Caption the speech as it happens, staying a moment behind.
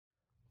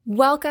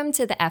Welcome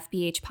to the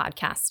FBH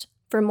podcast.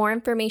 For more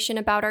information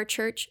about our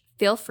church,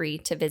 feel free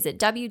to visit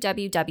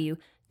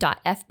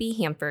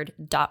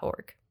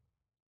www.fbhamford.org.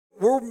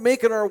 We're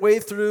making our way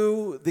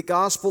through the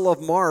Gospel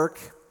of Mark,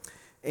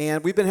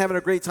 and we've been having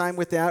a great time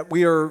with that.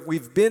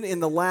 We've been in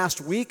the last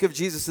week of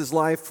Jesus'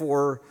 life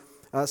for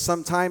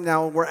some time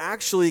now, and we're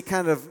actually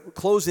kind of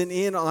closing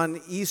in on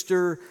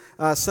Easter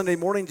Sunday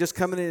morning, just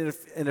coming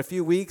in a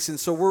few weeks. And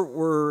so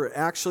we're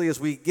actually,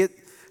 as we get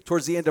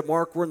towards the end of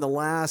Mark, we're in the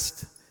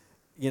last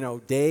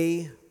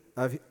day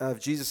of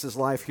Jesus'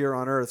 life here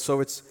on earth. So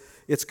it's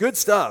good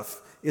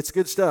stuff. It's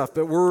good stuff.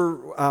 But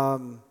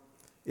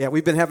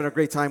we've been having a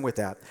great time with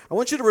that. I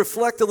want you to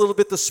reflect a little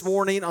bit this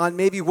morning on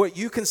maybe what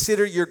you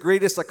consider your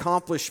greatest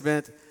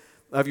accomplishment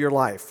of your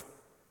life.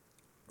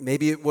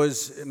 Maybe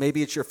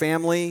it's your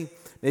family.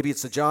 Maybe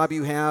it's the job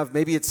you have.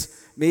 Maybe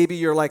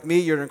you're like me.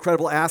 You're an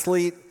incredible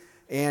athlete,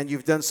 and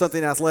you've done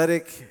something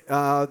athletic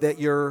that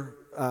you're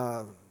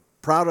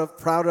proud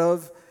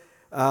of.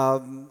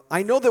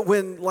 I know that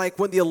when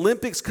the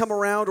Olympics come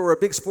around or a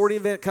big sporting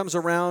event comes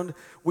around,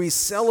 we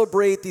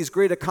celebrate these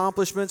great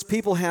accomplishments.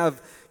 People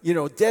have,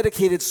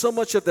 dedicated so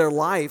much of their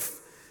life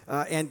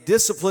and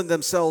disciplined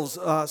themselves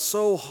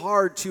so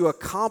hard to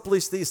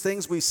accomplish these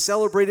things. We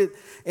celebrate it,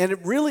 and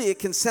it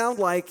can sound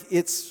like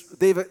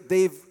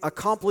they've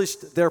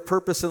accomplished their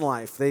purpose in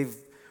life. They've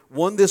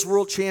won this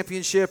world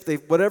championship.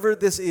 Whatever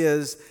this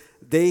is,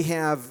 they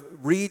have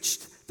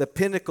reached the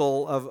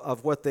pinnacle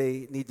of what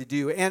they need to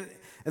do.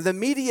 And the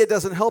media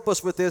doesn't help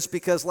us with this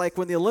because,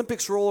 when the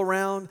Olympics roll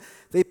around,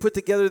 they put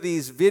together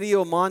these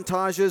video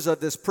montages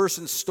of this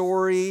person's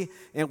story,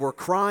 and we're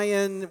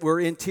crying. We're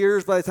in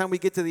tears by the time we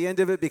get to the end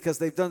of it because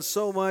they've done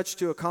so much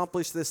to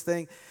accomplish this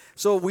thing.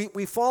 So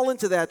we fall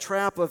into that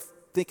trap of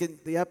thinking,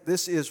 yep,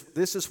 this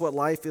is what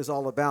life is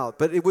all about.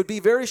 But it would be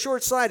very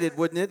short-sighted,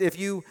 wouldn't it, if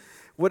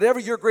whatever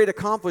your great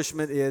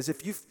accomplishment is,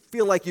 if you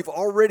feel like you've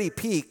already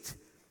peaked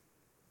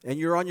and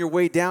you're on your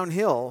way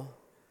downhill,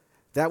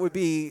 that would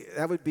be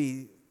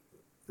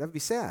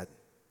sad.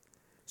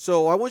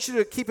 So I want you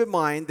to keep in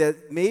mind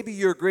that maybe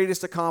your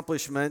greatest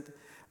accomplishment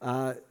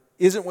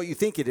isn't what you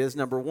think it is,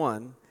 number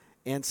one.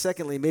 And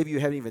secondly, maybe you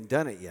haven't even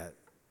done it yet.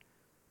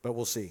 But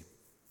we'll see.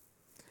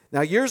 Now,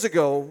 years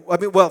ago,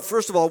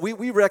 first of all,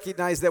 we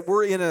recognize that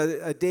we're in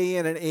a day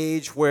and an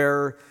age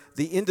where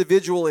the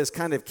individual is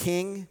kind of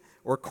king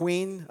or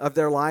queen of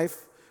their life.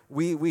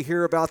 We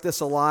hear about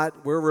this a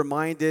lot. We're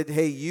reminded,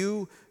 hey,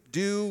 you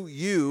do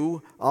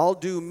you, I'll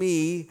do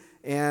me,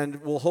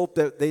 and we'll hope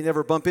that they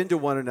never bump into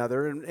one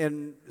another.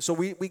 And so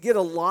we get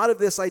a lot of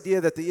this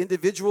idea that the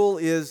individual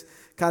is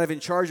kind of in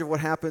charge of what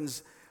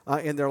happens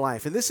in their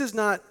life. And this is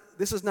not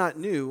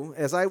new.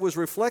 As I was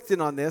reflecting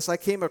on this, I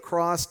came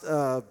across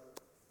a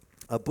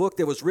book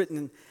that was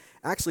written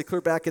actually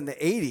clear back in the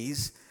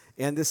 80s,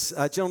 and this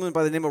gentleman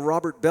by the name of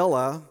Robert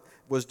Bellah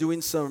was doing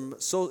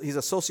he's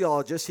a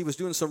sociologist. He was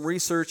doing some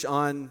research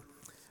on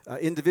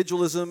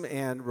individualism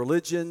and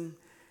religion.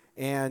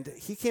 And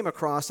he came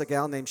across a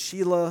gal named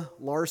Sheila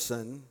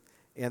Larson,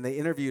 and they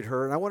interviewed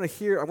her. And I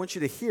want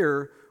you to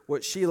hear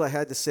what Sheila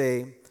had to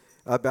say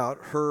about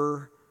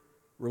her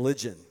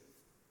religion.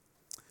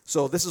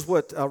 So this is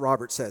what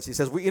Robert says. He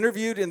says, "We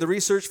interviewed in the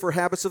research for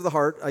Habits of the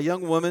Heart a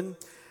young woman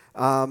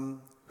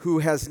who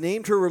has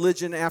named her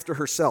religion after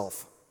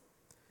herself.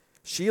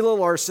 Sheila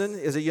Larson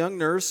is a young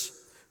nurse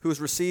who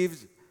has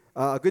received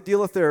a good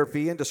deal of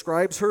therapy and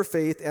describes her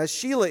faith as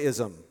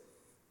Sheilaism.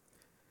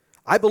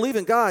 I believe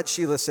in God,"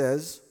 Sheila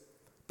says,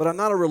 "but I'm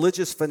not a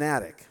religious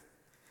fanatic.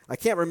 I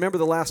can't remember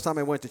the last time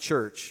I went to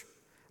church.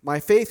 My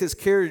faith has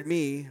carried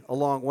me a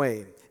long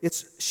way.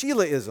 It's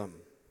Sheilaism,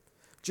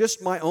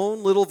 just my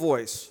own little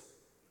voice."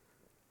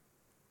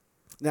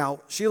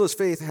 Now, Sheila's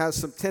faith has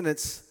some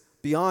tenets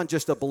beyond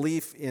just a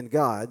belief in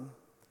God,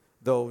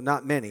 though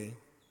not many.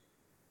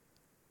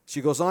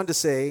 She goes on to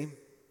say,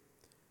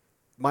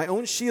 "My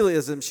own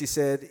Sheilaism," she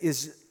said,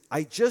 "is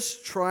I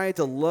just try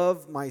to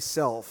love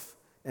myself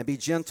and be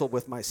gentle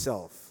with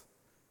myself.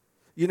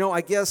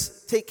 I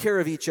guess take care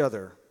of each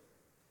other.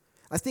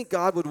 I think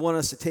God would want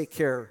us to take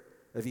care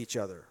of each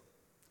other."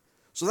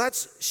 So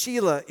that's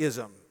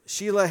Sheilaism.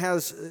 Sheila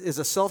is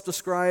a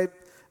self-described,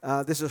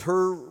 this is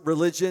her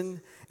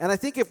religion. And I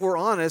think if we're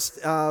honest,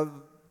 a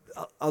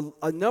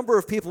number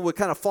of people would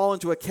kind of fall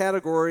into a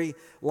category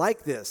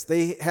like this.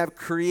 They have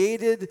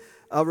created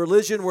a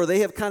religion where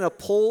they have kind of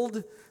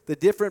pulled the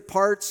different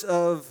parts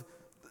of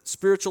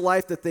spiritual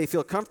life that they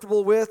feel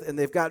comfortable with, and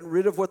they've gotten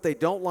rid of what they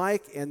don't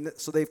like, and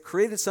so they've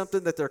created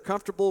something that they're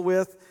comfortable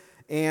with,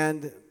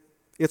 and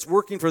it's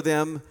working for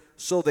them,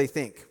 so they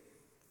think.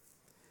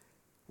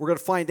 We're going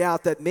to find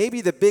out that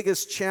maybe the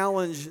biggest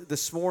challenge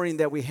this morning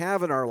that we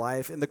have in our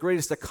life, and the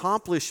greatest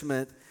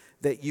accomplishment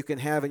that you can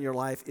have in your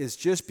life, is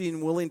just being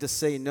willing to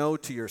say no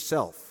to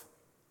yourself.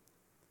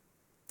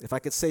 If I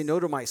could say no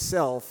to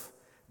myself,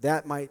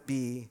 that might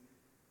be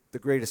the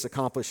greatest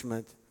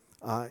accomplishment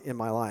in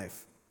my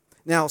life.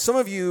 Now, some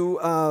of you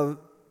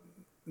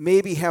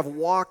maybe have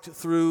walked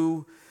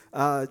through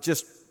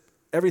just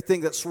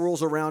everything that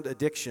swirls around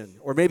addiction.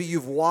 Or maybe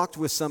you've walked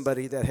with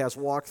somebody that has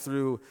walked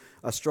through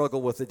a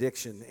struggle with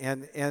addiction.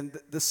 And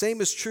the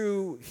same is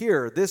true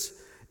here.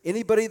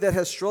 Anybody that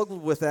has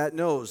struggled with that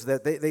knows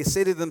that they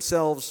say to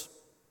themselves,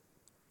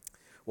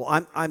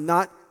 well, I'm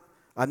not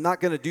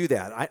going to do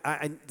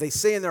that. They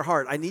say in their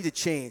heart, I need to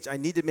change. I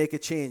need to make a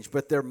change.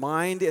 But their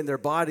mind and their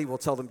body will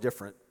tell them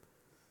different.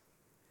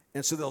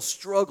 And so they'll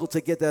struggle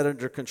to get that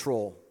under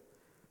control.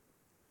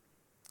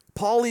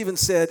 Paul even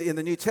said in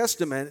the New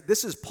Testament,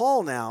 this is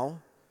Paul now,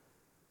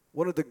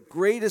 one of the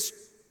greatest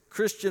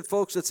Christian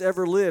folks that's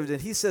ever lived.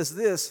 And he says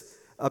this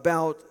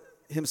about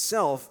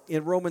himself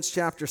in Romans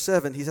chapter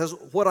 7. He says,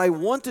 what I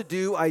want to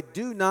do, I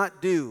do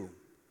not do.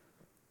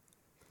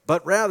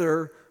 But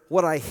rather,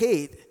 what I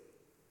hate,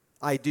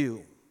 I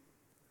do.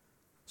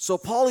 So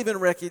Paul even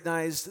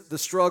recognized the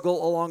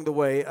struggle along the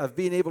way of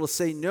being able to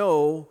say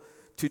no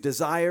to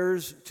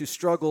desires, to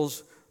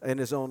struggles in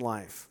his own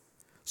life.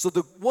 So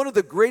one of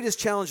the greatest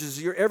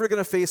challenges you're ever going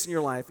to face in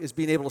your life is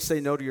being able to say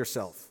no to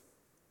yourself.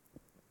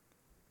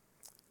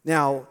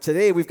 Now,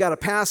 today we've got a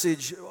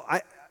passage,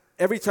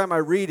 every time I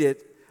read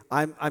it,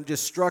 I'm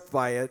just struck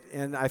by it,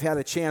 and I've had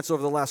a chance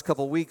over the last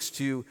couple of weeks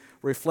to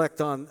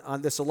reflect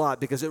on this a lot,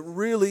 because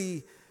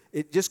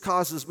it just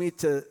causes me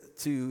to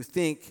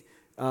think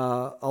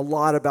a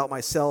lot about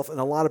myself and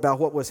a lot about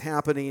what was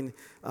happening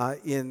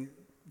in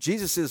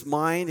Jesus'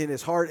 mind, in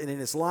his heart, and in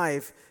his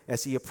life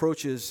as he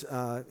approaches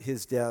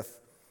his death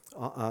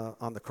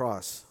on the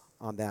cross,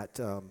 on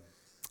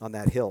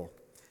that hill.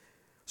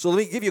 So let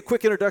me give you a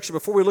quick introduction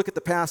before we look at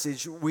the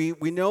passage. We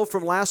know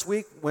from last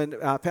week when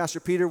Pastor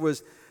Peter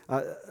was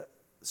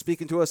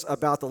speaking to us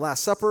about the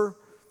Last Supper.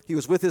 He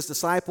was with his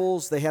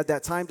disciples. They had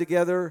that time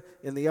together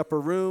in the upper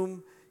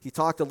room. He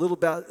talked a little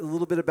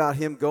bit about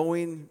him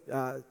going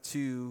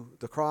to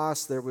the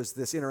cross. There was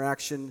this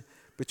interaction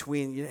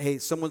between, hey,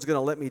 someone's going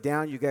to let me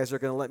down. You guys are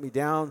going to let me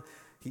down.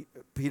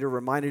 Peter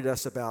reminded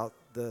us about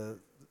the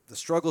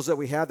struggles that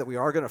we have, that we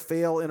are going to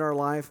fail in our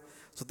life.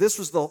 So this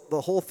was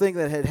the whole thing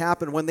that had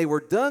happened. When they were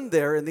done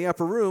there in the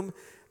upper room,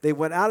 they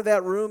went out of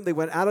that room. They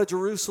went out of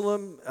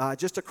Jerusalem,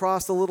 just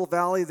across the little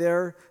valley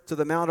there to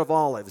the Mount of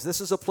Olives.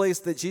 This is a place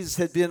that Jesus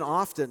had been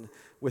often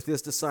with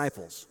his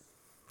disciples.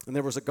 And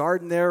there was a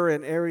garden there,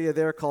 an area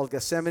there called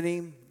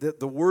Gethsemane.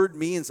 The word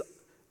means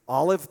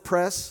olive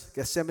press.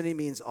 Gethsemane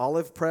means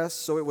olive press.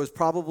 So it was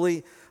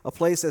probably a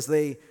place as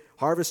they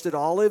harvested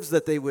olives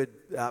that they would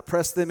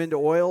press them into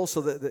oil.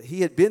 So that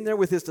he had been there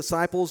with his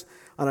disciples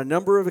on a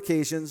number of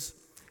occasions.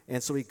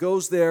 And so he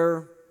goes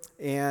there,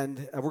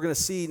 and we're going to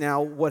see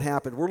now what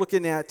happened. We're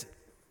looking at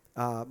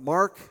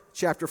Mark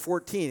chapter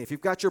 14. If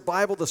you've got your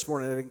Bible this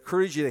morning, I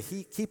encourage you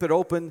to keep it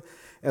open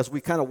as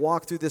we kind of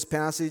walk through this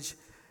passage,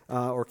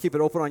 or keep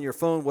it open on your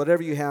phone,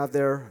 whatever you have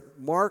there.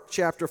 Mark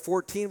chapter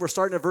 14, we're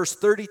starting at verse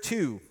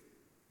 32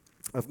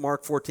 of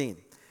Mark 14.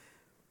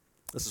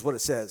 This is what it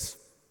says.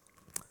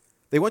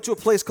 They went to a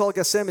place called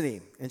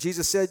Gethsemane, and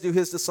Jesus said to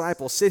his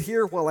disciples, "Sit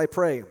here while I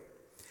pray."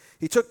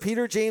 He took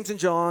Peter, James, and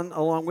John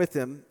along with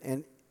him,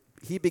 and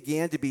he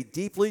began to be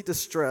deeply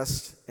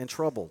distressed and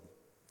troubled.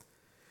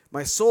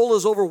 "My soul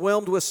is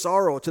overwhelmed with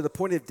sorrow to the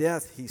point of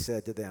death," he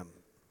said to them.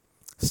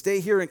 "Stay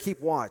here and keep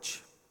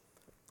watch."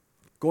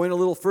 Going a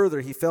little further,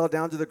 he fell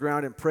down to the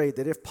ground and prayed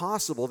that if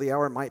possible, the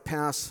hour might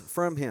pass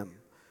from him.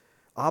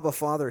 "Abba,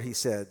 Father," he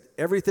said,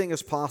 "everything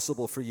is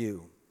possible for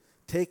you.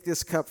 Take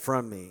this cup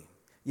from me,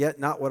 yet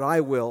not what I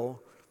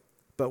will,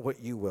 but what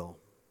you will."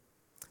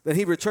 Then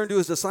he returned to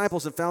his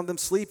disciples and found them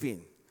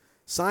sleeping.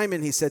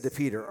 "Simon," he said to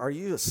Peter, "are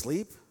you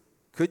asleep?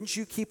 Couldn't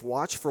you keep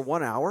watch for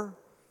 1 hour?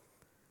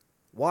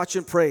 Watch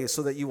and pray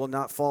so that you will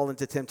not fall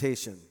into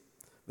temptation.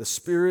 The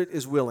spirit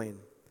is willing,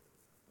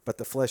 but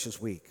the flesh is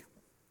weak."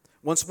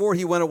 Once more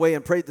he went away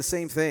and prayed the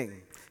same thing.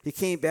 When he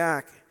came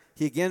back,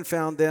 he again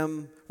found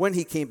them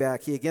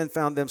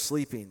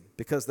sleeping,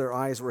 because their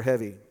eyes were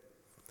heavy.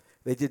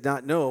 They did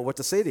not know what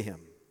to say to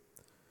him.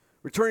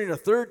 Returning a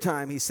third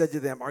time, he said to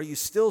them, "Are you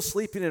still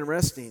sleeping and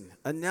resting?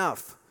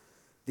 Enough.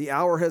 The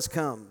hour has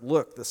come.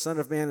 Look, the Son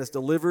of Man is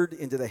delivered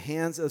into the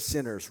hands of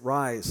sinners.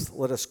 Rise,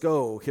 let us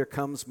go. Here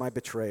comes my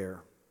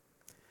betrayer."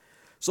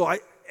 So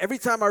every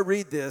time I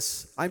read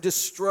this, I'm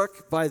just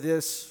struck by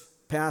this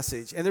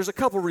passage. And there's a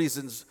couple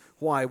reasons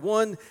why.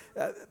 One,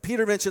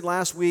 Peter mentioned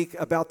last week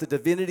about the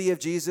divinity of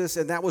Jesus,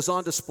 and that was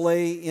on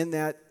display in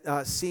that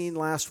scene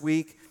last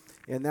week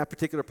in that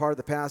particular part of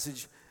the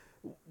passage.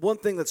 One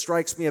thing that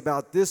strikes me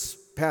about this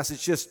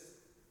passage, just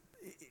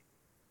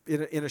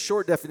in a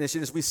short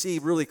definition, is we see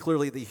really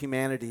clearly the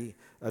humanity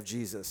of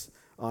Jesus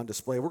on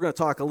display. We're going to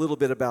talk a little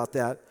bit about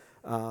that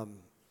a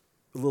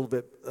little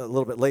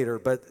bit later,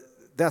 but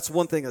that's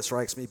one thing that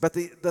strikes me.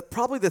 But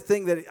probably the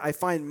thing that I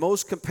find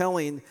most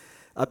compelling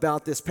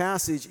about this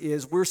passage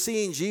is we're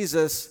seeing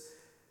Jesus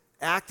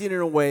acting in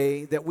a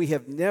way that we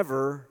have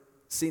never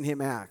seen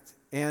him act.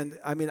 And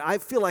I mean, I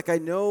feel like I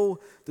know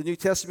the New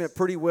Testament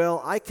pretty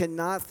well. I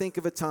cannot think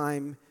of a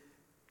time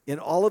in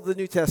all of the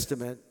New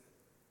Testament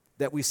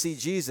that we see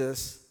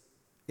Jesus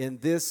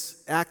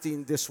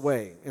acting this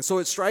way. And so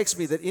it strikes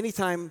me that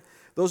anytime,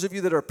 those of you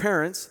that are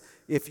parents,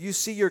 if you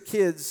see your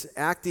kids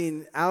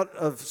acting out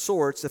of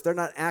sorts, if they're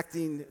not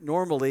acting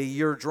normally,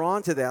 you're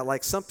drawn to that,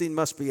 like something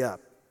must be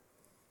up.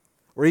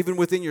 Or even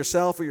within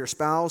yourself or your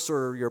spouse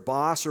or your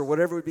boss or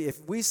whatever it would be.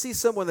 If we see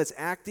someone that's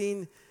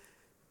acting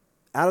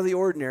out of the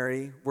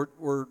ordinary,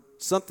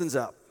 something's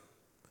up.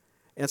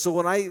 And so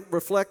when I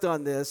reflect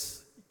on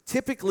this,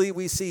 typically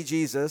we see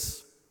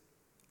Jesus.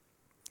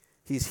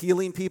 He's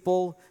healing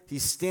people.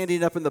 He's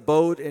standing up in the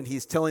boat and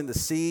he's telling the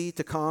sea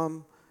to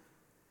calm.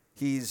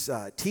 He's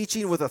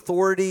teaching with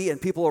authority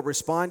and people are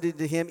responding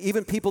to him.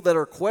 Even people that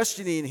are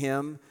questioning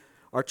him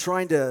are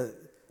trying to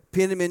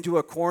pin him into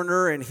a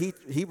corner, and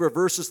he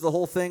reverses the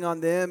whole thing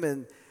on them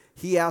and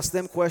he asks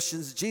them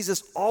questions.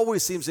 Jesus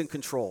always seems in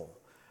control,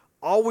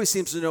 always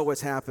seems to know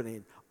what's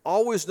happening,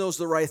 always knows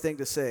the right thing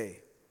to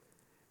say.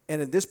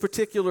 And in this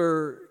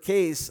particular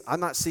case, I'm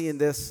not seeing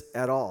this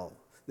at all.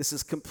 This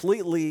is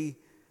completely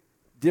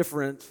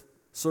different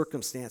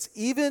circumstance.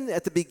 Even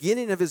at the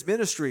beginning of his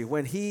ministry,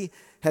 when he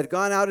had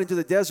gone out into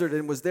the desert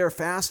and was there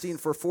fasting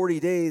for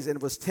 40 days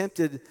and was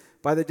tempted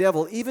by the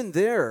devil, even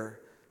there,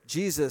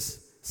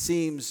 Jesus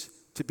seems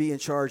to be in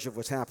charge of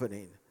what's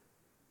happening.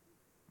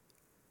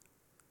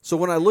 So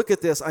when I look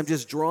at this, I'm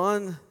just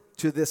drawn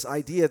to this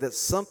idea that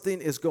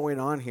something is going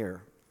on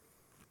here.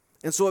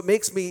 And so it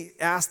makes me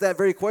ask that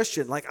very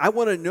question. Like, I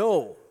want to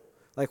know,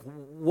 like,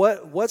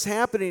 what's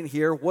happening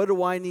here? What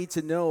do I need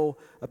to know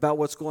about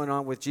what's going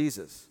on with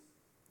Jesus?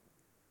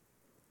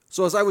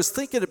 So as I was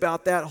thinking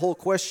about that whole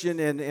question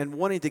and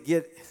wanting to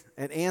get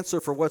an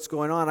answer for what's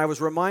going on, I was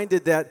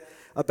reminded that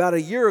about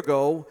a year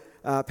ago,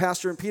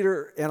 Pastor and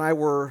Peter and I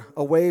were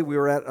away. We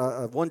were at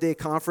a one-day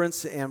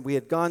conference, and we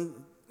had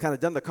done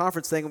the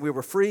conference thing, and we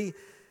were free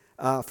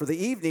for the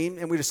evening,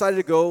 and we decided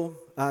to go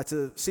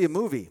to see a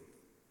movie.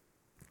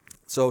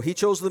 So he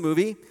chose the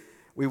movie.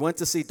 We went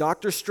to see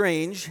Doctor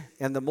Strange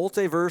and the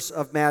Multiverse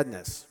of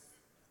Madness.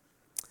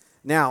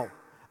 Now,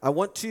 I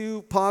want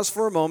to pause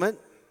for a moment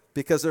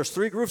because there's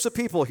three groups of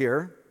people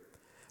here.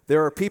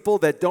 There are people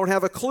that don't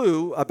have a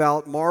clue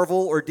about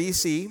Marvel or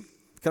DC.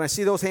 Can I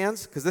see those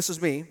hands? Because this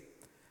is me.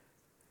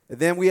 And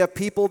then we have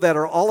people that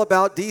are all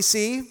about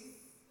DC,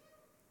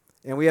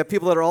 and we have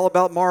people that are all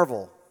about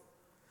Marvel.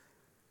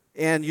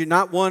 And you're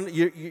not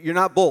you're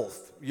not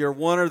both. You're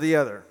one or the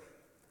other.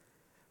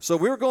 So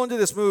we were going to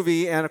this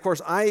movie, and of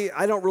course,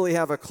 I don't really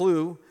have a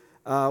clue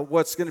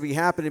what's going to be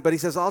happening. But he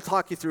says, "I'll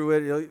talk you through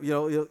it.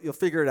 You'll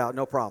figure it out,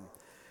 no problem."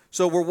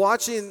 So we're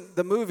watching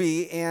the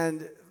movie,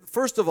 and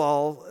first of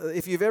all,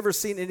 if you've ever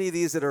seen any of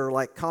these that are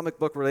like comic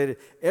book related,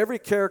 every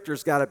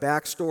character's got a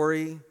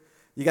backstory.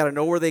 You got to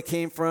know where they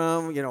came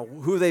from,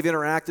 who they've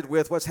interacted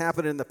with, what's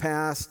happened in the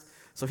past.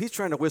 So he's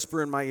trying to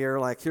whisper in my ear,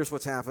 like, here's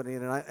what's happening,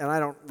 and I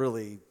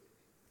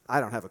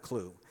don't have a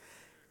clue.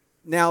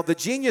 Now, the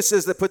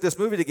geniuses that put this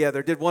movie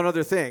together did one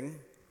other thing.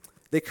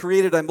 They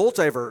created a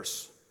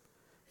multiverse.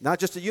 Not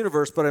just a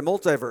universe, but a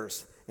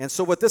multiverse. And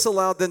so what this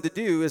allowed them to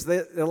do is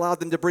it allowed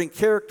them to bring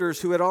characters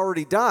who had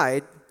already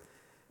died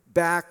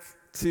back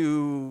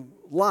to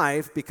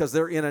life because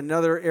they're in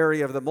another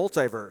area of the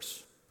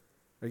multiverse.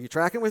 Are you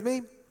tracking with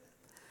me?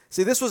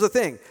 See, this was the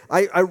thing.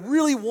 I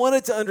really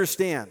wanted to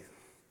understand.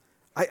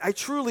 I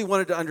truly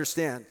wanted to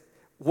understand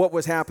what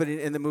was happening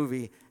in the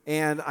movie,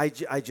 and I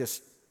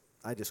just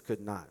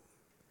could not,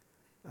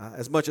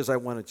 as much as I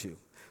wanted to.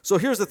 So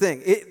here's the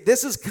thing.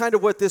 This is kind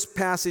of what this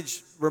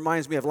passage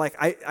reminds me of. Like,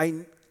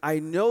 I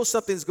know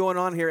something's going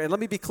on here, and let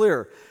me be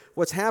clear.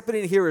 What's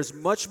happening here is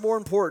much more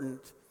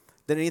important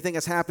than anything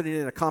that's happening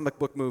in a comic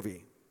book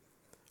movie.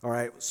 All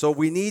right? So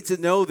we need to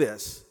know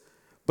this.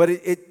 But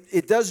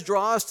it does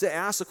draw us to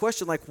ask the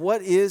question, like,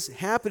 what is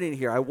happening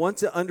here? I want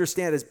to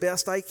understand as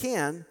best I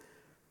can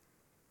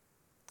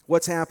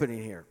what's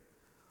happening here.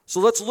 So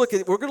we're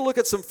going to look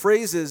at some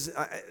phrases.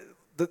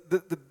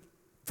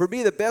 For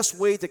me, the best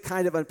way to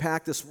kind of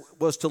unpack this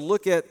was to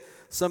look at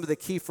some of the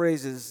key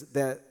phrases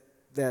that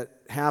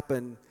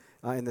happen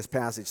in this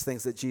passage,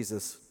 things that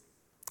Jesus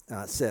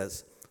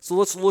says. So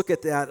let's look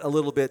at that a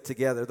little bit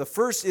together. The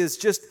first is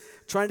just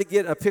trying to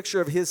get a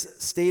picture of his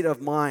state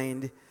of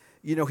mind.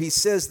 He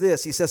says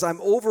this. He says,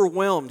 I'm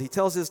overwhelmed. He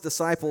tells his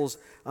disciples,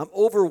 I'm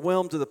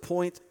overwhelmed to the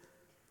point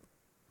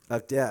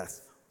of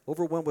death.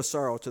 Overwhelmed with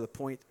sorrow to the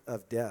point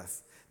of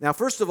death. Now,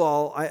 first of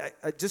all, I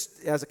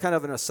just as a kind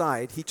of an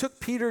aside, he took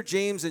Peter,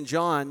 James, and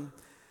John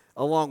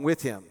along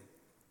with him.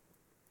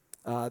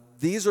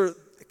 These are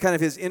kind of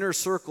his inner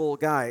circle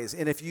guys.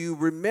 And if you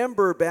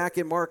remember back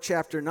in Mark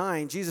chapter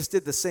 9, Jesus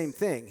did the same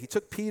thing. He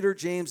took Peter,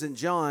 James, and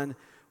John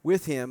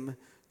with him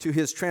to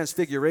his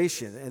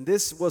transfiguration. And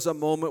this was a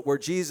moment where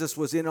Jesus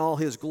was in all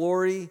his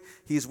glory.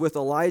 He's with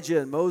Elijah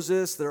and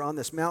Moses. They're on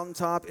this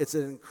mountaintop. It's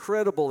an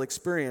incredible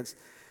experience.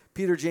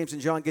 Peter, James,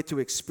 and John get to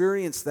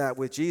experience that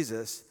with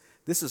Jesus.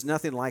 This is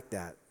nothing like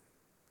that.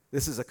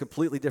 This is a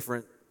completely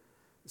different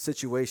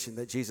situation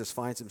that Jesus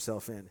finds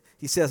himself in.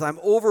 He says, I'm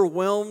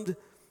overwhelmed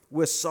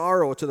with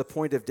sorrow to the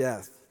point of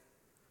death.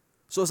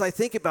 So as I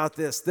think about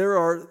this,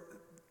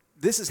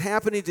 this is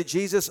happening to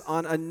Jesus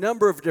on a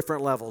number of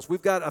different levels.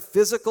 We've got a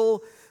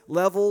physical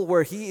level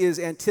where he is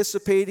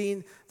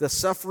anticipating the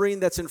suffering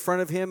that's in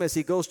front of him as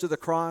he goes to the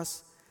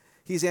cross.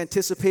 He's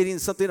anticipating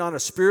something on a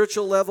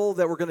spiritual level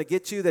that we're going to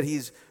get to, that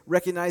he's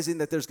recognizing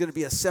that there's going to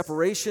be a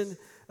separation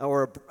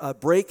or a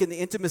break in the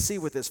intimacy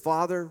with his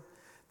Father.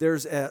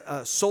 There's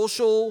a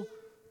social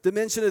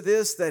dimension of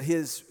this, that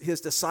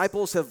his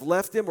disciples have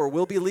left him or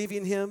will be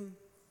leaving him.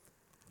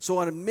 So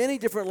on many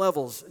different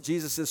levels,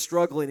 Jesus is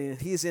struggling, and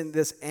he's in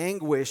this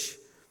anguish,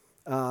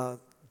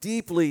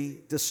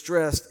 deeply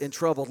distressed and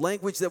troubled,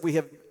 language that we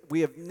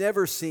have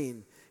never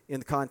seen in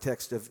the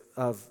context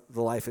of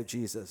the life of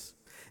Jesus.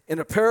 In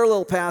a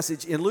parallel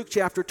passage in Luke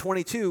chapter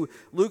 22,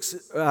 Luke's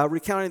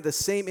recounting the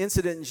same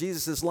incident in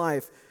Jesus'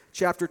 life.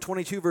 Chapter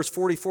 22, verse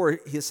 44,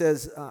 he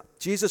says,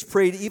 Jesus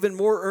prayed even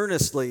more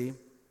earnestly,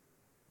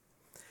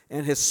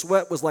 and his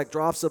sweat was like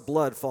drops of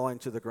blood falling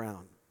to the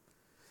ground.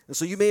 And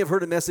so you may have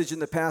heard a message in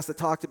the past that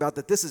talked about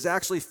that this is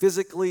actually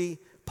physically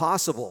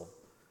possible,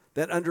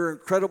 that under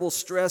incredible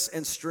stress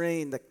and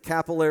strain, the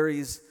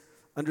capillaries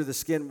under the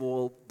skin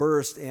will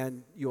burst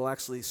and you'll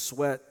actually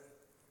sweat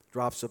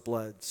drops of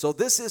blood. So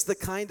this is the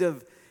kind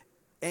of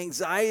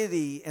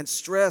anxiety and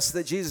stress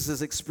that Jesus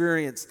is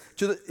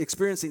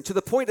experiencing to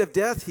the point of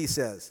death, he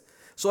says.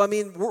 So, I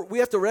mean, we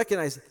have to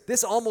recognize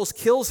this almost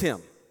kills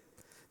him.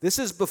 This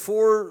is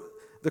before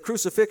the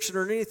crucifixion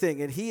or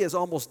anything, and he is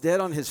almost dead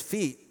on his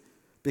feet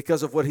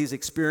because of what he's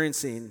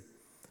experiencing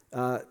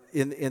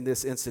in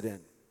this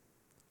incident.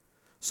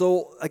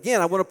 So,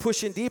 again, I want to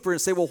push in deeper and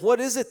say, well, what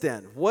is it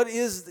then? What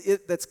is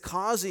it that's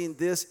causing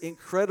this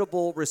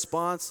incredible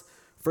response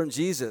from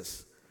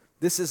Jesus?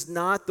 This is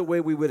not the way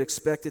we would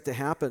expect it to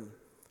happen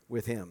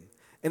with him.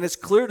 And it's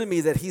clear to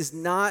me that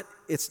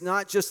it's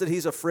not just that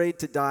he's afraid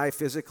to die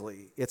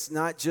physically. It's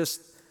not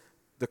just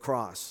the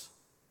cross.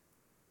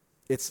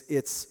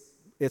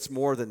 It's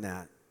more than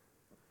that.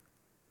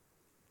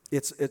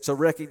 It's a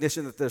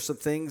recognition that there's some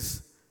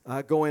things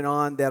going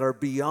on that are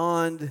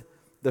beyond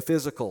the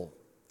physical.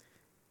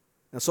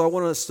 And so I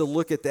want us to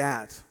look at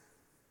that.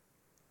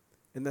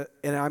 And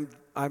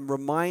I'm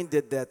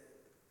reminded that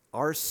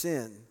our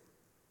sin,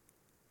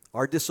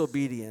 our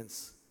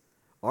disobedience,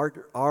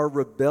 our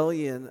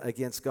rebellion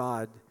against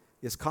God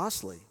is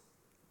costly.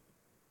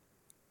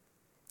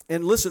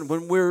 And listen,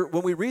 when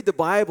we read the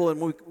Bible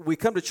and we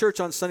come to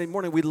church on Sunday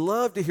morning, we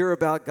love to hear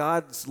about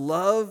God's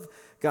love,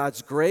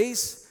 God's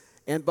grace,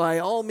 and by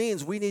all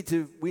means, we need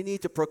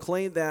to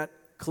proclaim that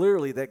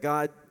clearly, that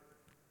God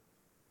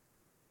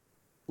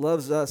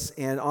loves us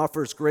and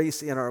offers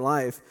grace in our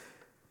life.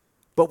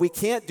 But we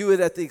can't do it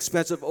at the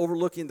expense of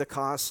overlooking the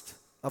cost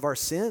of our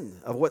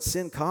sin, of what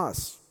sin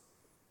costs.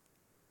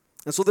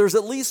 And so there's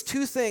at least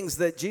two things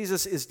that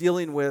Jesus is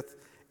dealing with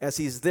as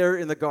he's there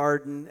in the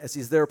garden, as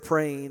he's there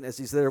praying, as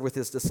he's there with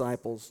his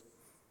disciples.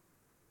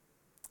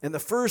 And the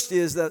first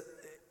is that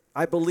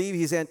I believe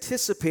he's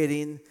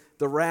anticipating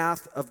the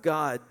wrath of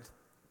God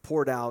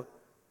poured out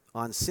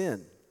on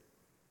sin.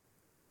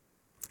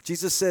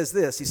 Jesus says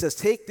this, he says,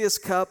 "Take this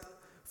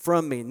cup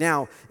from me."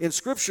 Now, in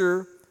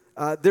Scripture,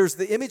 there's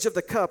the image of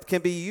the cup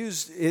can be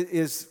used,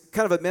 is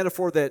kind of a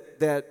metaphor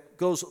that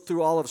goes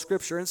through all of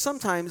Scripture. And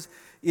sometimes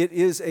it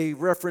is a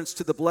reference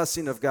to the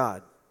blessing of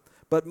God.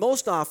 But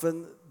most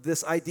often,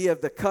 this idea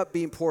of the cup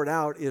being poured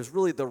out is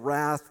really the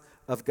wrath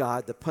of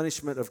God, the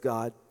punishment of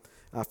God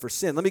for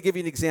sin. Let me give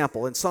you an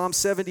example. In Psalm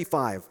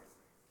 75,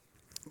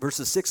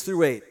 verses 6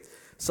 through 8,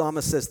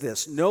 psalmist says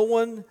this, "No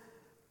one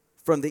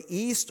from the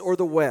east or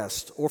the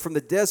west or from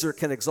the desert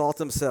can exalt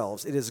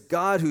themselves. It is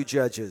God who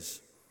judges.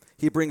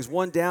 He brings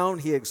one down,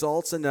 he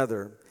exalts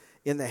another.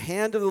 In the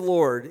hand of the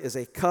Lord is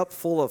a cup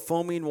full of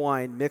foaming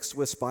wine mixed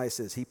with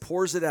spices. He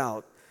pours it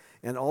out,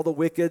 and all the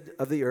wicked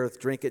of the earth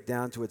drink it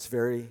down to its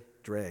very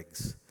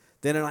dregs."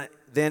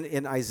 Then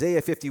in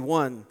Isaiah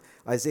 51,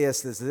 Isaiah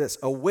says this,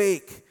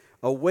 "Awake,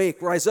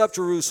 awake, rise up,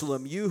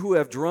 Jerusalem, you who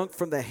have drunk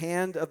from the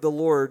hand of the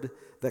Lord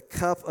the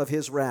cup of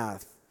his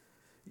wrath.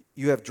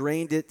 You have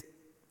drained it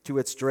to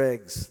its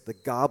dregs, the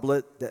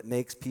goblet that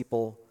makes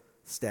people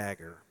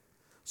stagger."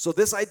 So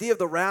this idea of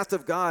the wrath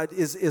of God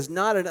is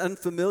not an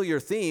unfamiliar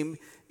theme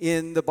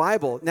in the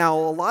Bible. Now,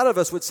 a lot of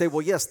us would say,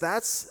 well, yes,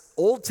 that's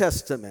Old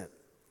Testament.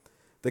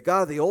 The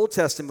God of the Old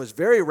Testament was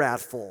very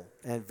wrathful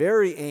and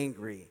very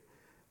angry.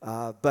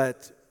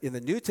 But in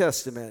the New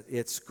Testament,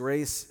 it's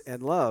grace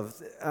and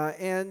love.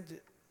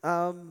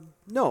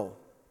 No,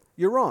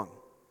 you're wrong.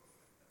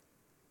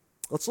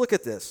 Let's look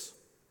at this.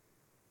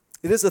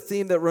 It is a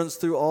theme that runs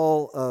through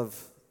all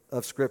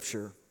of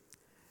Scripture.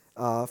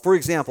 For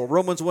example,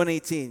 Romans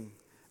 1:18,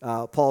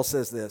 Paul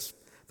says this,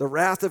 "The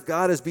wrath of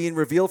God is being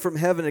revealed from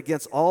heaven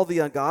against all the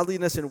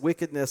ungodliness and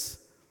wickedness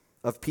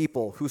of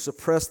people who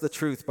suppress the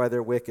truth by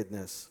their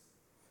wickedness."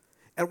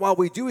 And while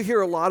we do hear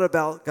a lot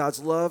about God's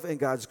love and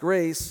God's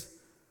grace,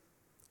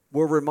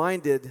 we're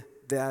reminded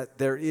that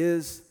there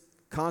is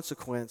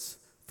consequence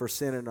for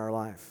sin in our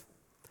life.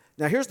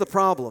 Now, here's the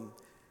problem.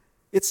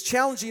 It's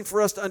challenging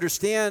for us to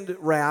understand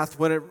wrath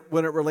when it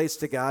relates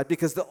to God,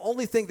 because the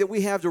only thing that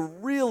we have to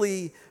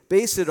really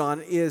base it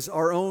on is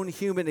our own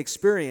human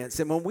experience.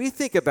 And when we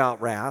think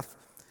about wrath,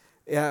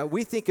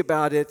 we think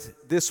about it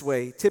this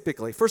way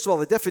typically. First of all,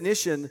 the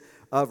definition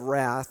of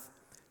wrath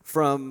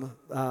from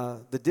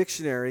the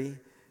dictionary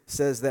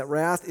says that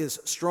wrath is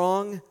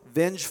strong,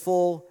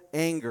 vengeful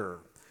anger.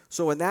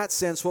 So in that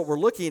sense, what we're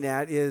looking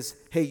at is,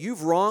 hey,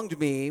 you've wronged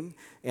me,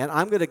 and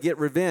I'm going to get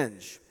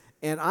revenge.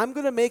 And I'm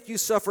going to make you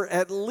suffer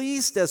at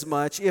least as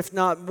much, if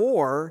not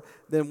more,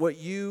 than what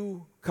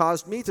you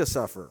caused me to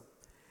suffer.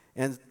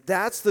 And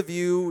that's the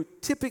view,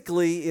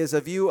 typically, is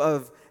a view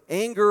of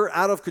anger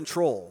out of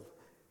control.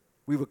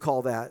 We would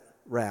call that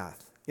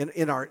wrath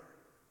in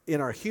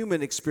our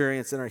human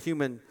experience, in our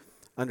human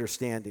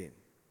understanding.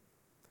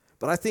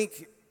 But I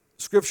think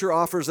Scripture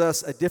offers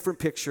us a different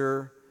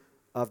picture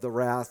of the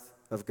wrath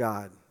of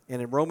God.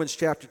 And in Romans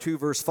chapter 2,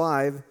 verse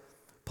 5,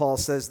 Paul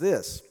says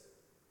this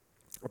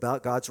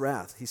about God's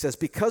wrath. He says,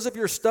 because of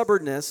your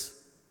stubbornness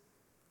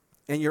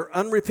and your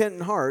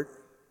unrepentant heart,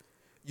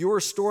 you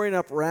are storing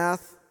up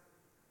wrath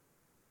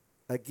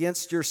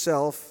against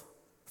yourself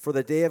for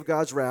the day of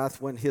God's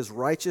wrath when his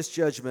righteous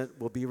judgment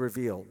will be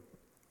revealed.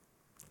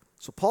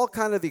 So Paul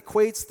kind of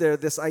equates there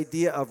this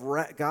idea of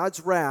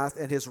God's wrath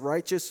and his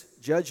righteous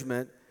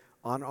judgment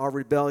on our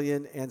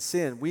rebellion and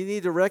sin. We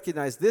need to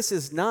recognize this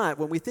is not,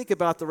 when we think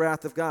about the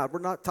wrath of God, we're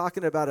not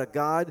talking about a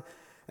God,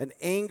 an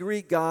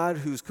angry God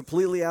who's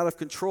completely out of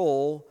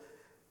control,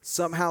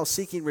 somehow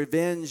seeking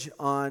revenge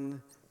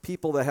on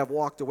people that have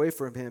walked away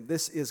from him.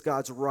 This is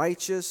God's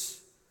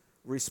righteous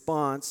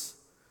response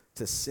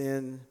to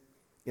sin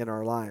in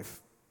our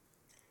life.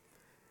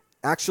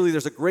 Actually,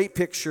 there's a great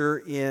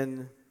picture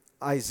in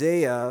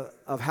Isaiah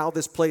of how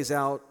this plays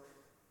out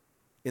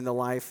in the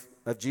life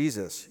of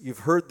Jesus. You've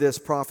heard this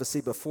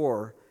prophecy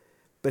before,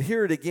 but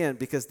hear it again,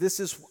 because this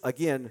is,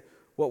 again,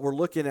 what we're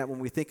looking at when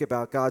we think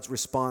about God's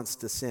response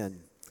to sin.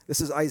 This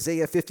is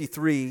Isaiah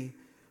 53,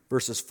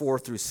 verses 4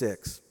 through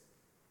 6.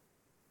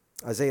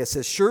 Isaiah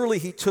says, surely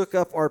he took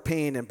up our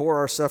pain and bore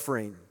our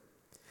suffering.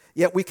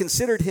 Yet we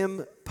considered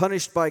him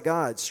punished by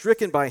God,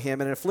 stricken by him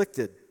and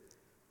afflicted.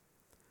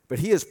 But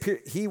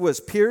he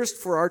was pierced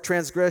for our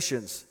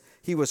transgressions.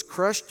 He was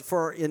crushed for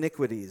our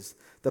iniquities.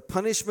 The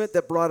punishment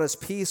that brought us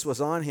peace was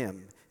on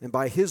him, and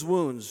by his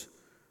wounds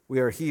we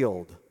are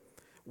healed.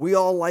 We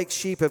all like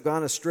sheep have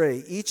gone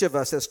astray. Each of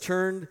us has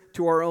turned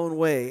to our own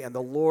way, and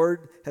the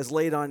Lord has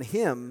laid on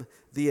him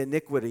the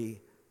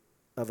iniquity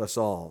of us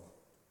all.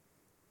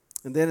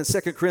 And then in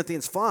 2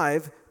 Corinthians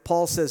 5,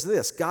 Paul says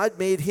this, God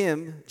made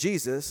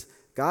Jesus,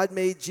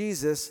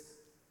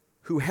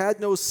 who had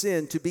no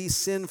sin, to be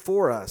sin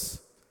for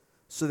us,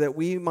 so that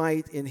we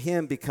might in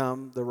him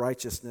become the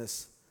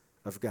righteousness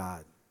of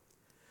God.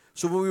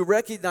 So when we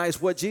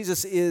recognize what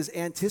Jesus is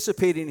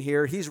anticipating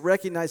here, he's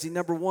recognizing,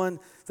 number one,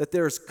 that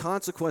there's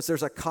consequence,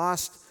 there's a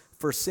cost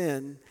for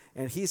sin,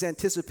 and he's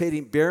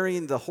anticipating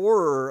bearing the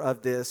horror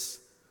of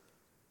this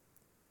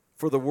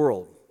for the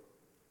world.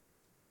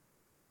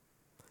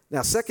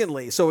 Now,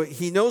 secondly, so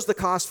he knows the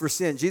cost for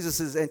sin. Jesus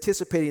is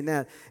anticipating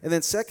that. And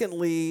then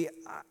secondly,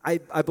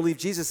 I believe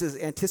Jesus is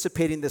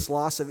anticipating this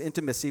loss of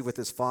intimacy with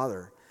his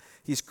Father.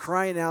 He's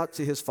crying out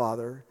to his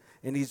Father,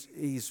 and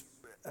he's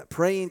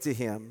praying to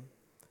him,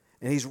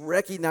 and he's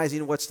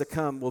recognizing what's to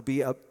come will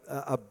be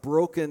a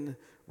broken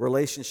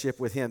relationship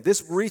with him.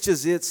 This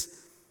reaches its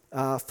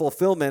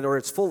fulfillment or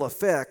its full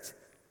effect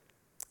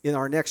in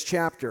our next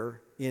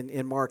chapter,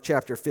 in Mark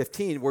chapter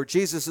 15, where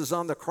Jesus is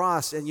on the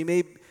cross, and you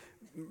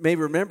may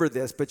remember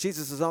this, but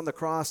Jesus is on the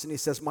cross, and he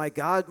says, my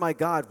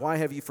God, why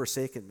have you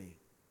forsaken me?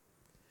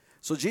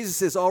 So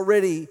Jesus is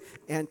already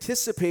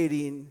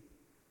anticipating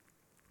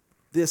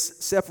this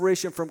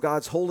separation from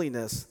God's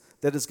holiness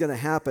that is going to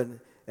happen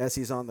as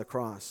he's on the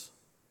cross.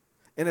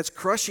 And it's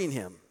crushing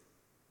him.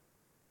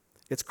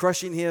 It's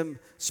crushing him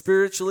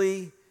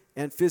spiritually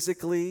and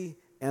physically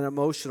and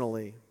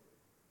emotionally.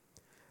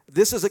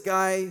 This is a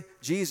guy,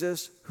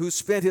 Jesus, who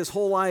spent his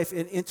whole life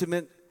in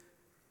intimate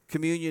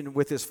communion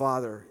with his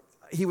Father.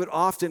 He would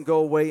often go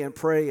away and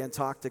pray and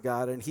talk to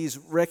God, and he's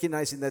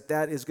recognizing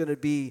that is going to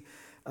be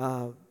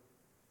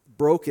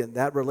broken.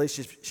 That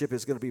relationship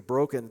is going to be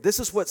broken. This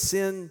is what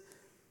sin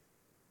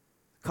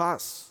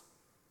costs.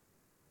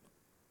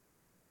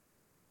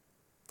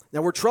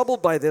 Now, we're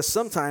troubled by this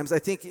sometimes. I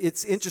think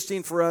it's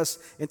interesting for us,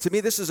 and to me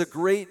this is a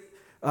great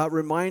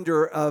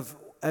reminder of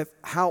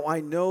how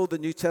I know the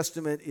New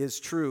Testament is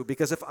true.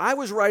 Because if I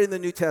was writing the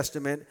New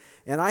Testament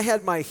and I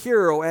had my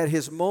hero at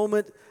his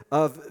moment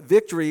of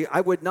victory,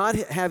 I would not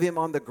have him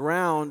on the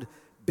ground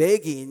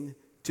begging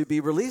to be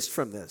released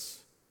from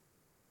this.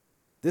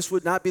 This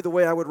would not be the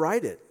way I would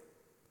write it.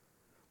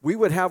 We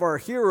would have our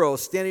hero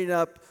standing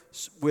up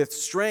with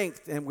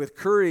strength and with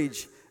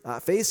courage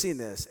facing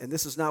this, and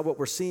this is not what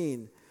we're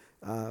seeing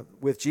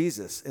with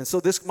Jesus. And so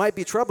this might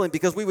be troubling,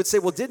 because we would say,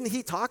 well, didn't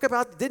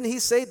he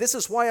say, this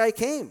is why I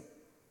came?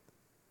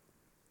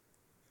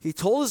 He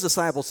told his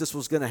disciples this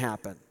was going to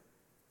happen.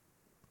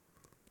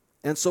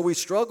 And so we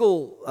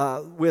struggle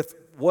with,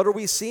 what are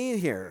we seeing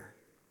here?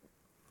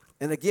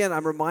 And again,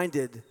 I'm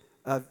reminded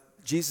of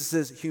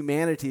Jesus'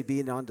 humanity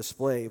being on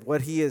display.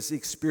 What he is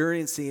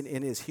experiencing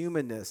in his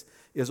humanness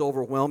is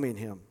overwhelming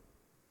him.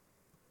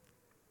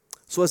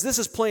 So as this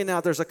is playing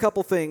out, there's a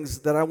couple things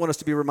that I want us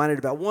to be reminded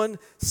about. One,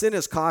 sin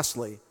is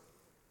costly.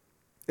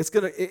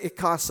 It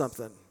costs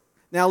something.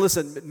 Now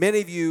listen,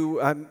 many of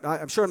you,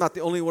 I'm sure I'm not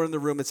the only one in the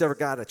room that's ever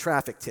got a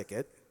traffic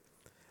ticket.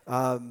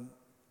 A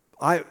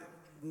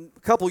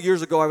couple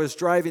years ago, I was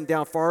driving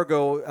down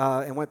Fargo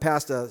and went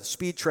past a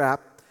speed trap.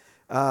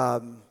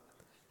 To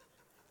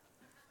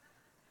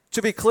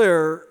be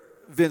clear,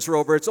 Vince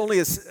Rober, it's only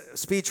a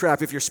speed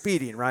trap if you're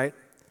speeding, right?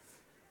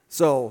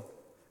 So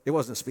it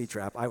wasn't a speed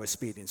trap. I was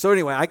speeding. So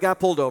anyway, I got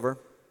pulled over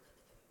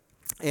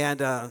and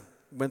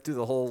went through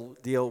the whole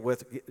deal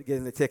with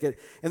getting the ticket.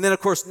 And then, of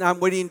course, now I'm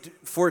waiting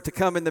for it to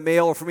come in the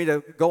mail or for me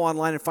to go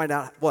online and find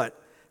out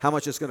how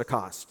much it's going to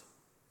cost.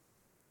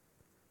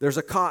 There's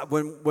a cost.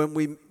 When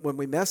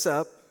we mess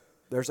up,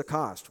 there's a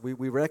cost.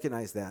 We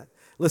recognize that.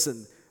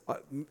 Listen,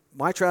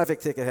 my traffic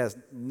ticket has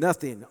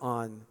nothing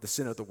on the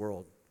sin of the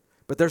world.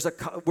 But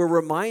we're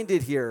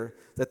reminded here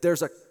that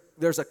there's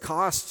a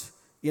cost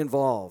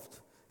involved.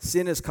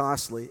 Sin is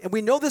costly, and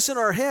we know this in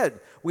our head.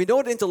 We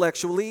know it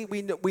intellectually.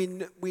 We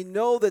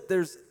know that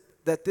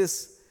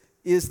this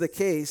is the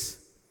case.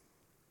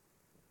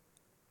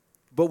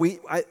 But we've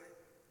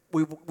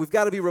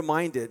got to be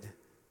reminded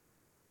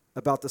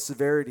about the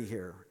severity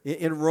here.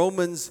 In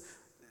Romans,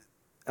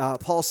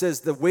 Paul says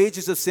the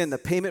wages of sin, the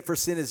payment for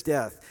sin is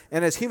death.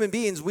 And as human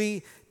beings,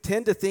 we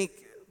tend to think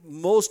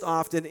most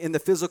often in the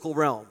physical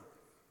realm.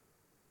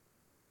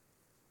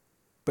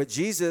 But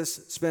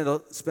Jesus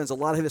spends a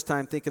lot of his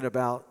time thinking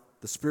about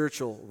the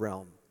spiritual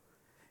realm.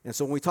 And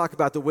so when we talk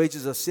about the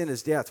wages of sin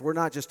is death, we're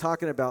not just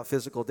talking about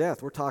physical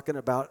death. We're talking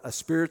about a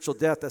spiritual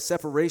death, a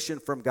separation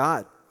from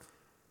God.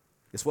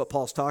 It's what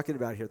Paul's talking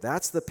about here.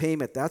 That's the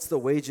payment. That's the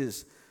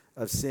wages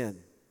of sin.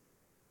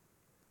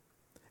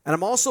 And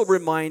I'm also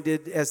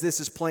reminded, as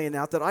this is playing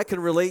out, that I can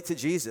relate to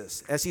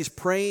Jesus as he's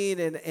praying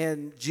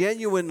and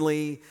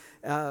genuinely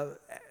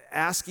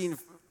asking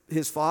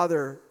his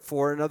Father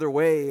for another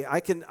way. I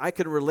can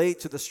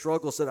relate to the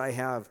struggles that I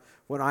have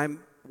when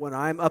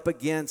I'm up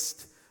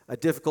against a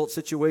difficult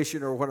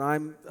situation or when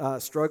I'm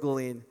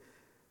struggling.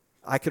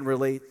 I can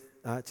relate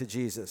to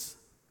Jesus.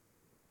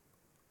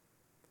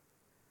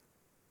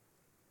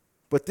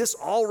 But this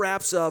all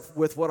wraps up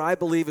with what I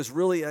believe is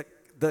really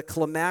the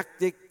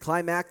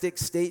climactic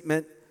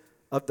statement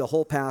of the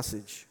whole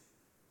passage.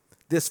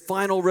 This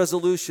final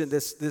resolution,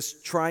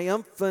 this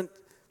triumphant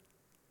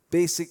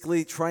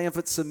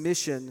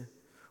submission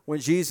when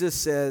Jesus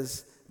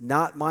says,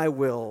 "Not my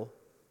will,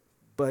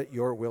 but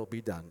your will be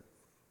done."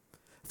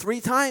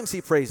 3 times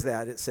he prays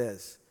that, it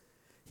says.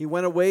 He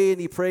went away and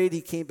he prayed,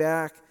 he came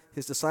back,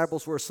 his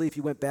disciples were asleep,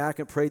 he went back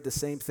and prayed the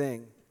same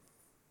thing.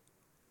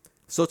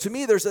 So to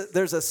me, there's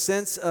a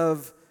sense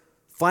of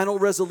final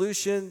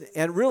resolution,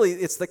 and really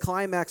it's the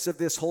climax of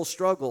this whole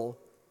struggle.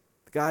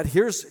 God,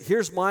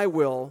 here's my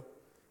will,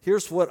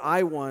 here's what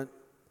I want,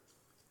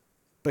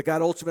 but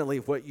God,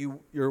 ultimately,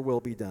 your will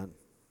be done.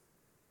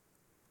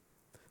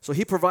 So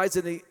he provides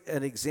an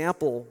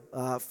example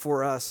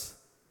for us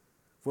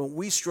when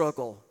we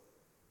struggle,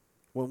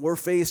 when we're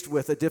faced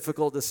with a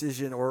difficult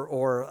decision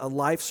or a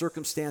life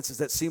circumstances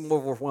that seem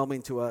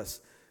overwhelming to us.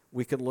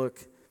 We can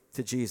look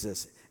to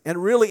Jesus.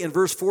 And really, in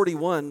verse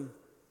 41,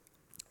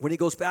 when he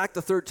goes back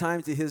the 3rd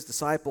time to his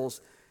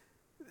disciples,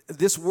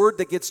 this word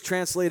that gets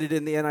translated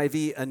in the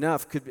NIV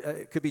enough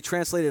could be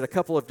translated a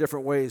couple of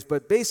different ways.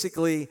 But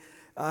basically,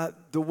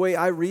 the way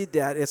I read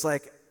that, it's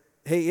like,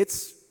 hey,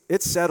 it's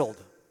settled.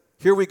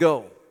 Here we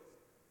go.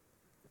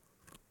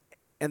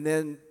 And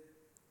then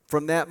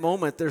from that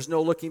moment, there's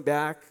no looking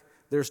back.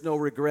 There's no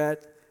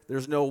regret.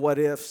 There's no what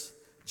ifs.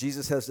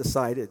 Jesus has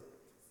decided.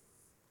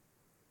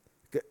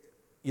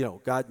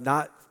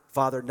 God,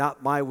 Father,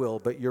 not my will,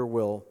 but your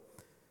will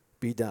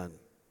be done.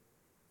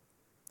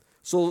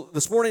 So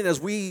this morning, as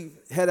we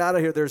head out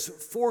of here, there's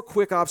 4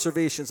 quick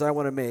observations I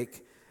want to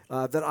make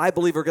that I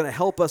believe are going to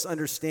help us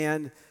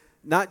understand,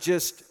 not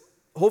just,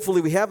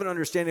 hopefully we have an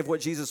understanding of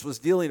what Jesus was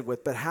dealing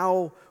with, but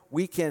how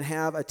we can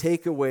have a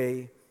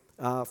takeaway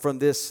from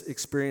this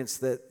experience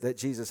that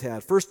Jesus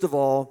had. First of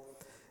all,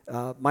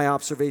 my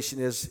observation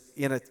is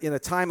in a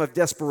time of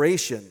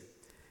desperation,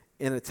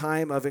 in a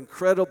time of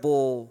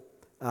incredible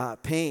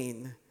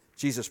pain,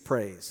 Jesus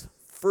prays.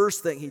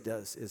 First thing he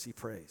does is he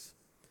prays.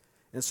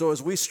 And so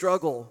as we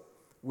struggle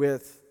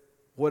with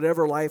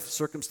whatever life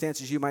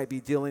circumstances you might be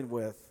dealing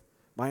with,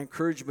 my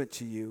encouragement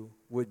to you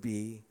would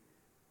be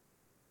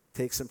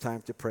take some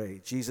time to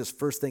pray. Jesus,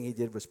 first thing he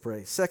did was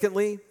pray.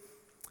 Secondly,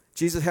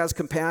 Jesus has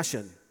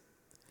compassion.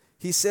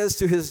 He says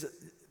to his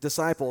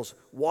disciples,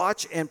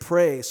 watch and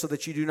pray so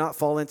that you do not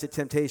fall into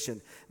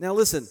temptation. Now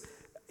listen,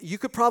 you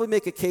could probably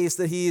make a case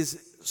that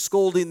he's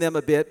scolding them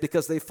a bit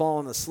because they've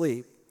fallen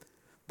asleep.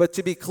 But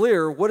to be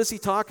clear, what is he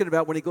talking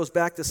about when he goes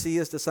back to see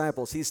his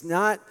disciples? He's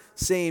not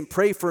saying,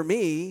 pray for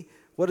me.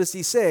 What does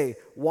he say?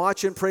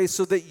 Watch and pray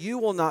so that you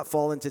will not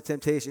fall into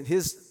temptation.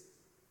 His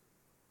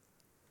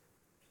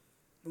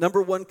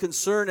number one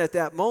concern at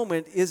that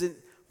moment isn't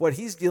what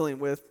he's dealing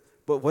with,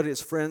 but what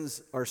his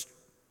friends are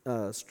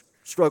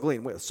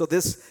struggling with. So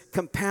this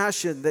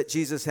compassion that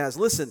Jesus has,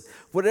 listen,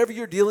 whatever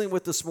you're dealing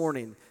with this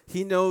morning,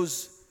 he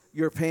knows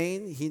your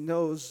pain, he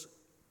knows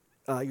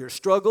your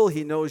struggle,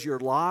 he knows your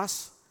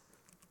loss,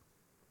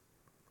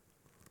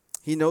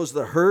 he knows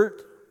the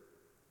hurt,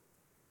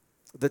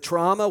 the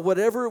trauma,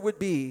 whatever it would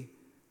be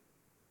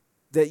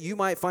that you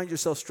might find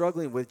yourself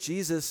struggling with,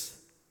 Jesus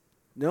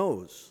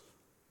knows.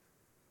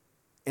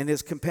 And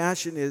his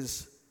compassion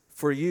is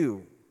for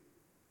you.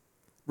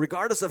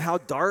 Regardless of how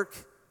dark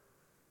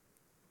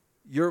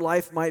your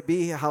life might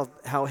be,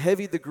 how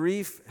heavy the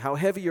grief, how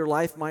heavy your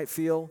life might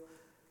feel,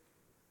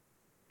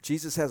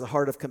 Jesus has a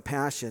heart of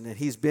compassion, and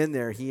he's been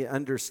there. He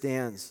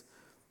understands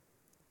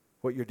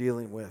what you're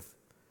dealing with.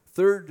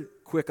 Third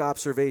quick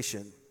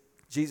observation,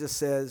 Jesus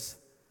says,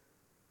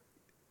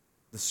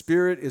 the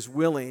spirit is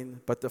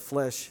willing, but the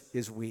flesh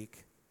is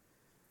weak.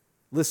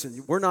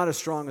 Listen, we're not as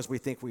strong as we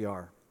think we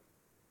are.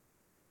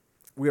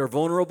 We are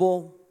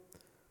vulnerable.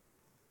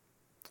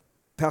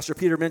 Pastor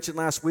Peter mentioned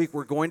last week,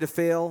 we're going to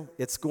fail.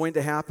 It's going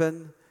to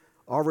happen.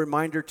 Our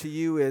reminder to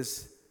you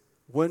is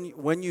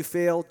when you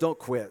fail, don't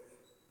quit.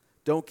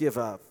 Don't give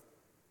up.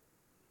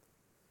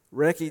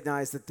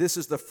 Recognize that this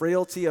is the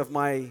frailty of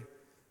my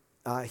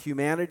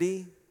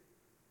humanity.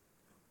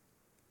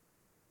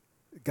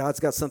 God's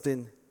got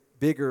something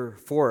bigger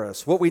for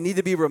us. What we need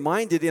to be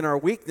reminded in our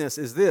weakness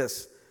is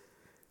this.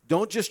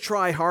 Don't just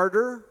try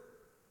harder.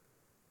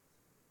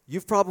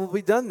 You've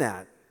probably done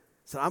that.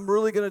 So I'm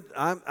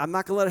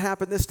not going to let it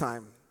happen this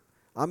time.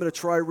 I'm going to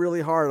try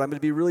really hard. I'm going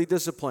to be really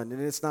disciplined,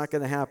 and it's not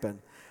going to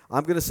happen.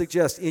 I'm going to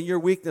suggest in your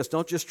weakness,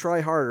 don't just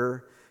try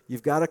harder.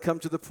 You've got to come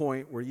to the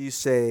point where you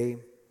say,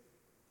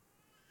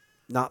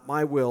 not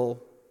my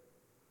will,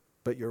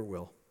 but your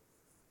will.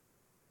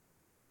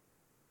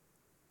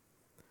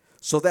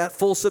 So that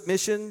full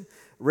submission,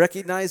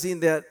 recognizing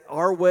that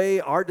our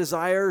way, our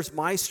desires,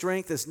 my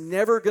strength is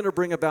never going to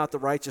bring about the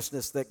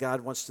righteousness that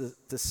God wants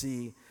to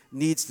see,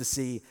 needs to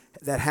see,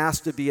 that has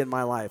to be in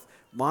my life.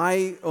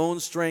 My own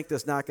strength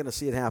is not going to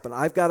see it happen.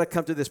 I've got to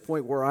come to this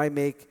point where I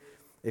make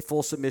a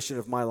full submission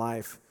of my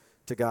life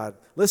to God.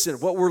 Listen,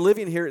 what we're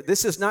living here,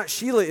 this is not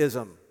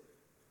Sheilaism.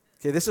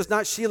 Okay, this is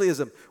not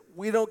Sheilaism.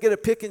 We don't get to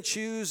pick and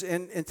choose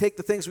and take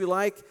the things we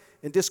like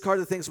and discard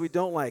the things we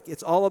don't like.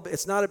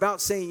 It's not about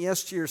saying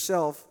yes to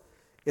yourself.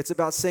 It's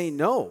about saying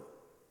no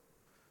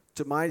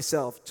to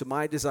myself, to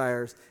my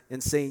desires,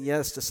 and saying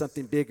yes to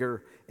something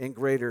bigger and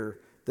greater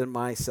than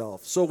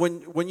myself. So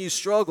when you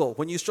struggle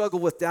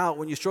with doubt,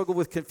 when you struggle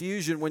with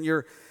confusion,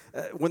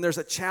 when there's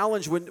a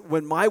challenge,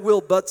 when my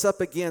will butts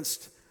up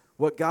against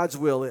what God's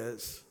will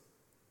is,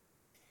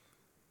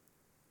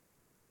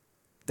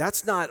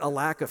 that's not a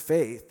lack of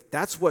faith.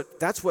 That's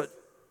what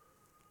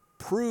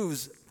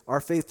proves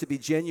our faith to be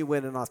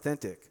genuine and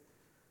authentic.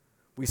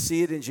 We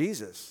see it in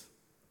Jesus.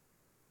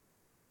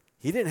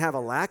 He didn't have a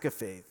lack of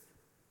faith.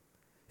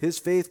 His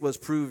faith was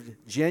proved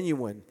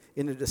genuine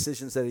in the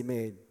decisions that he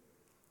made.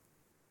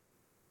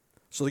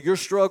 So your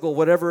struggle,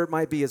 whatever it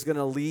might be, is going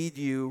to lead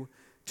you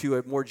to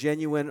a more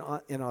genuine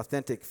and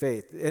authentic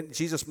faith. And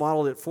Jesus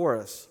modeled it for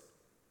us.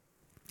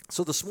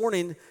 So this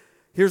morning,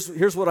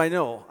 here's what I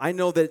know. I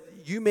know that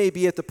you may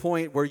be at the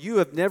point where you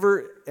have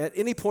never, at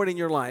any point in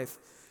your life,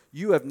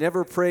 you have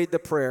never prayed the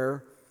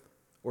prayer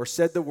or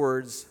said the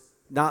words,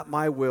 not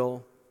my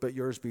will, but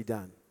yours be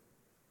done.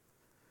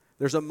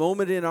 There's a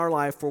moment in our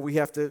life where we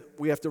have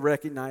to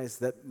recognize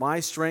that my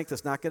strength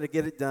is not going to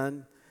get it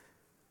done.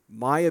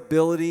 My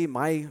ability,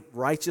 my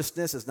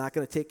righteousness is not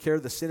going to take care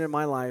of the sin in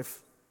my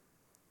life.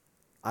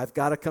 I've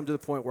got to come to the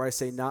point where I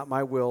say, not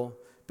my will,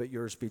 but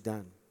yours be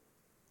done.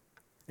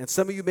 And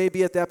some of you may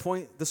be at that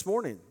point this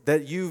morning,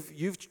 that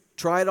you've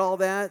tried all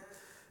that.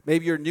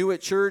 Maybe you're new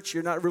at church,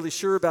 you're not really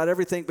sure about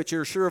everything, but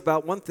you're sure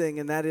about one thing,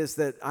 and that is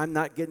that I'm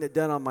not getting it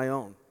done on my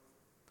own.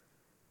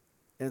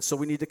 And so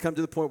we need to come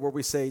to the point where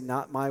we say,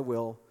 not my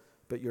will,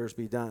 but yours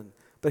be done.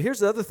 But here's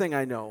the other thing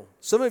I know.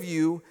 Some of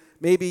you,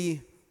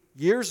 maybe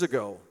years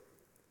ago,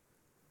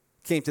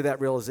 came to that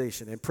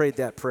realization and prayed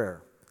that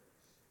prayer.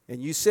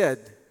 And you said,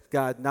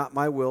 God, not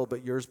my will,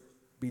 but yours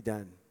be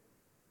done.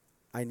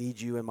 I need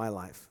you in my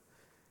life.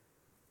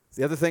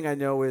 The other thing I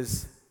know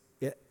is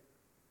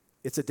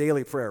it's a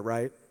daily prayer,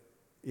 right?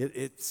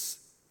 It's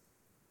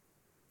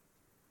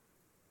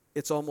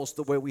almost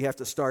the way we have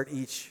to start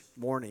each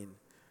morning,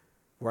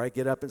 where I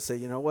get up and say,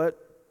 you know what?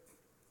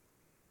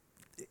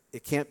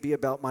 It can't be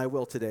about my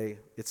will today.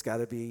 It's got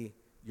to be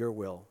your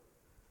will.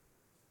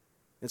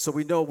 And so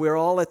we know we're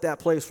all at that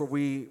place where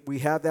we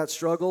have that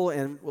struggle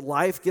and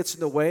life gets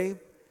in the way.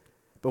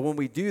 But when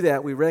we do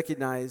that, we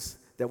recognize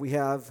that we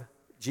have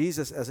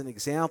Jesus as an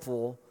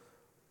example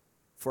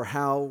for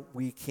how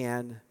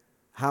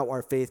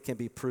our faith can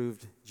be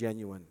proved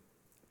genuine.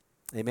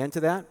 Amen to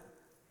that?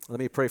 Let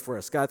me pray for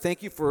us. God,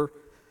 thank you for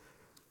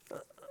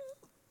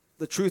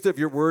the truth of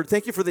your word.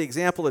 Thank you for the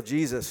example of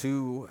Jesus,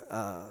 who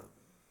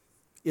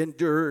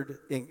endured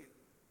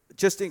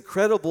just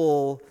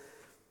incredible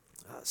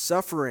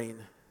suffering,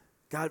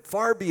 God,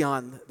 far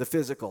beyond the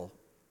physical,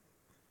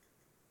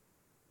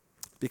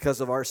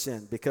 because of our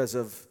sin, because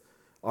of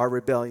our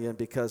rebellion,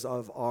 because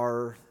of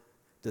our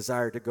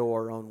desire to go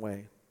our own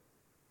way.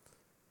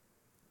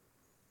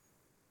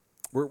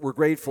 We're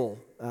grateful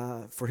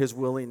for his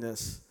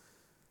willingness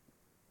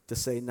to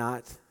say,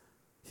 not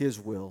his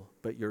will,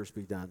 but yours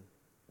be done.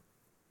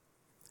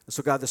 And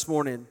so, God, this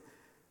morning,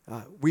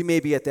 we may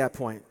be at that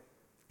point.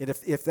 And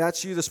if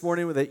that's you this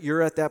morning, that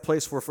you're at that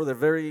place where for the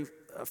very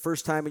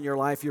first time in your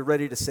life, you're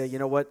ready to say, you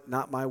know what,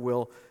 not my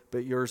will,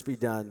 but yours be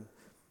done.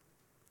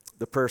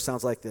 The prayer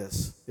sounds like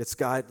this. It's,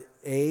 God,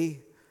 I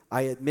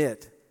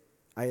admit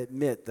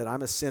that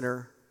I'm a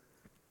sinner.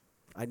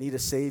 I need a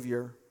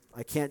Savior.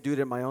 I can't do it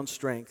in my own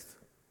strength.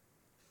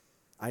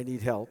 I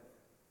need help.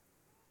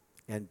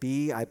 And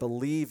B, I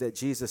believe that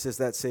Jesus is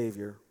that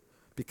Savior.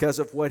 Because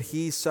of what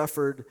he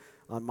suffered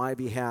on my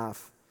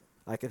behalf,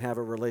 I can have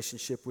a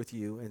relationship with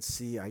you. And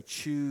C, I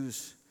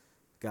choose,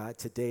 God,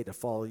 today to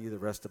follow you the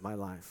rest of my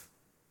life.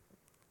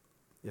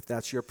 If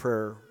that's your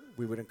prayer,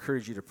 we would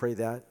encourage you to pray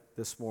that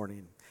this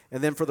morning.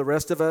 And then for the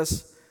rest of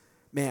us,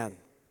 man,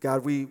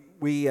 God, we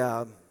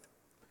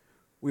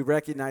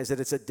recognize that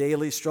it's a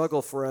daily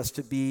struggle for us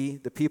to be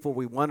the people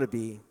we want to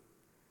be.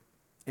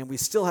 And we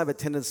still have a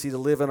tendency to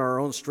live in our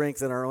own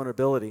strength and our own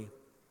ability.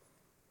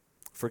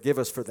 Forgive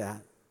us for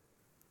that.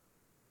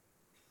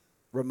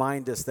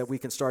 Remind us that we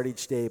can start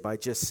each day by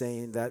just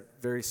saying that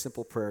very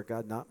simple prayer,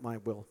 God, not my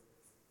will,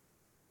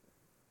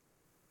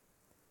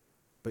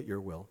 but your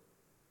will.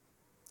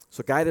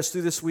 So guide us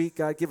through this week.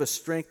 God, give us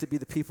strength to be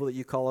the people that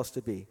you call us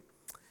to be.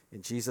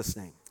 In Jesus'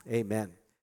 name, amen.